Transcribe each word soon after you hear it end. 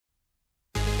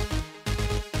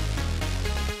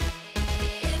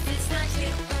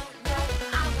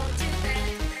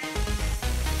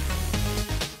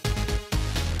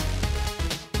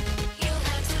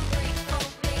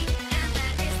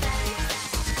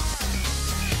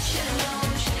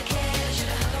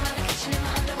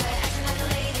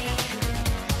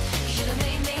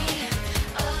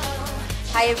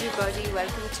Hi everybody,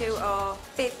 welcome to our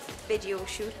 5th video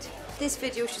shoot. This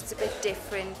video shoot's a bit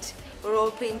different. We're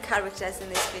all playing characters in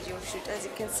this video shoot. As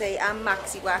you can see, I'm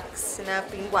Maxi Wax and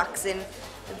I've been waxing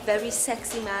a very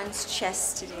sexy man's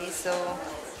chest today, so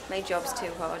my job's too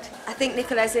hard. I think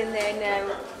Nicola's in there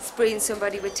now spraying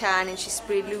somebody with tan and she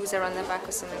sprayed loser on their back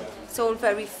or something. It's all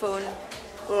very fun.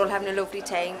 We're all having a lovely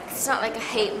time. It's not like a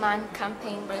hate man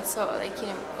campaign, but it's sort of like, you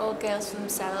know, all girls for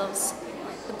themselves.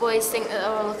 The boys think that they're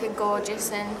all looking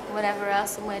gorgeous and whatever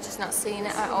else, and we're just not seeing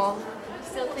it at all. He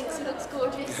still thinks he looks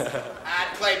gorgeous.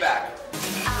 And playback.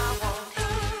 I want you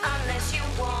unless you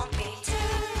want me to.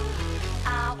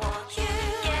 I want you,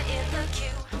 get in the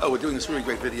queue. Oh, we're doing this really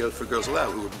great video for Girls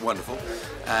Aloud, who were wonderful,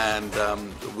 and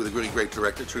with a really great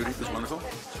director, Trudy, who's wonderful.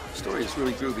 The story is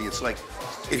really groovy. It's like,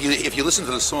 if you listen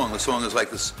to the song is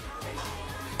like this,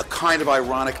 a kind of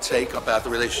ironic take about the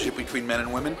relationship between men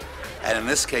and women. And in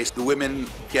this case, the women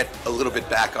get a little bit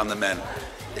back on the men.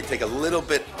 They take a little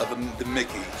bit of the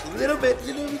Mickey, a little bit.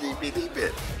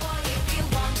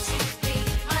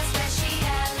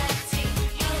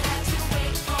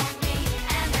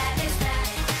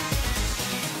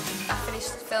 I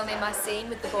finished filming my scene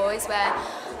with the boys where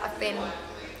I've been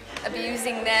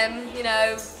abusing them, you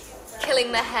know,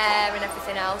 killing their hair and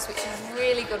everything else, which is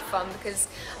really good fun because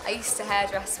I used to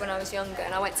hairdress when I was younger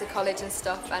and I went to college and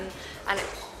stuff, and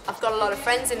I've got a lot of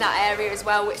friends in that area as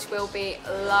well, which will be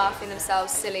laughing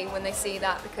themselves silly when they see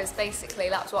that, because basically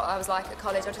that's what I was like at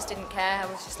college. I just didn't care. I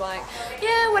was just like,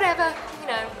 yeah, whatever, you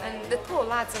know. And the poor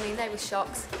lads, I mean, they were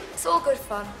shocked. It's all good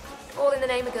fun, all in the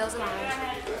name of Girls Aloud.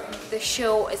 The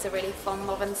show is a really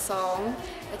fun-loving song.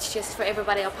 It's just for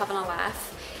everybody up having a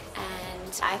laugh.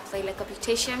 And I play like a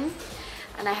beautician,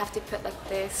 and I have to put like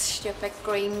this stupid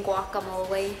green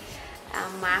guacamole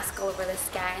mask all over this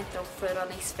guy and throw fruit on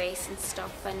his face and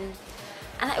stuff, and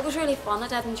it was really fun. I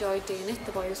did enjoy doing it.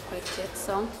 The boy was quite cute,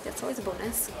 so that's always a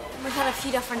bonus. We've had a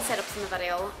few different setups in the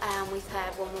video. We've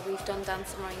had one where we've done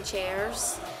dancing around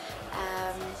chairs,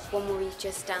 one where we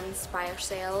just danced by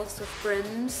ourselves with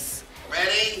brooms.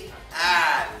 Ready?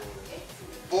 And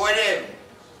board him.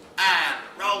 And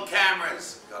roll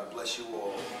cameras. God bless you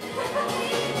all.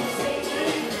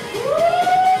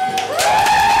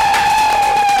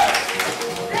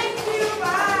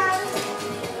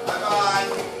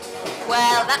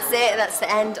 Well, that's it. That's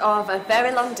the end of a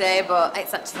very long day, but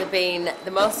it's actually been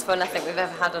the most fun I think we've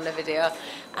ever had on a video,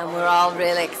 and we're all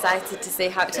really excited to see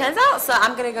how it turns out. So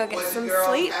I'm going to go get some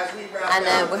sleep,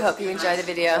 and we hope you enjoy the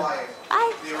video.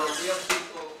 Bye!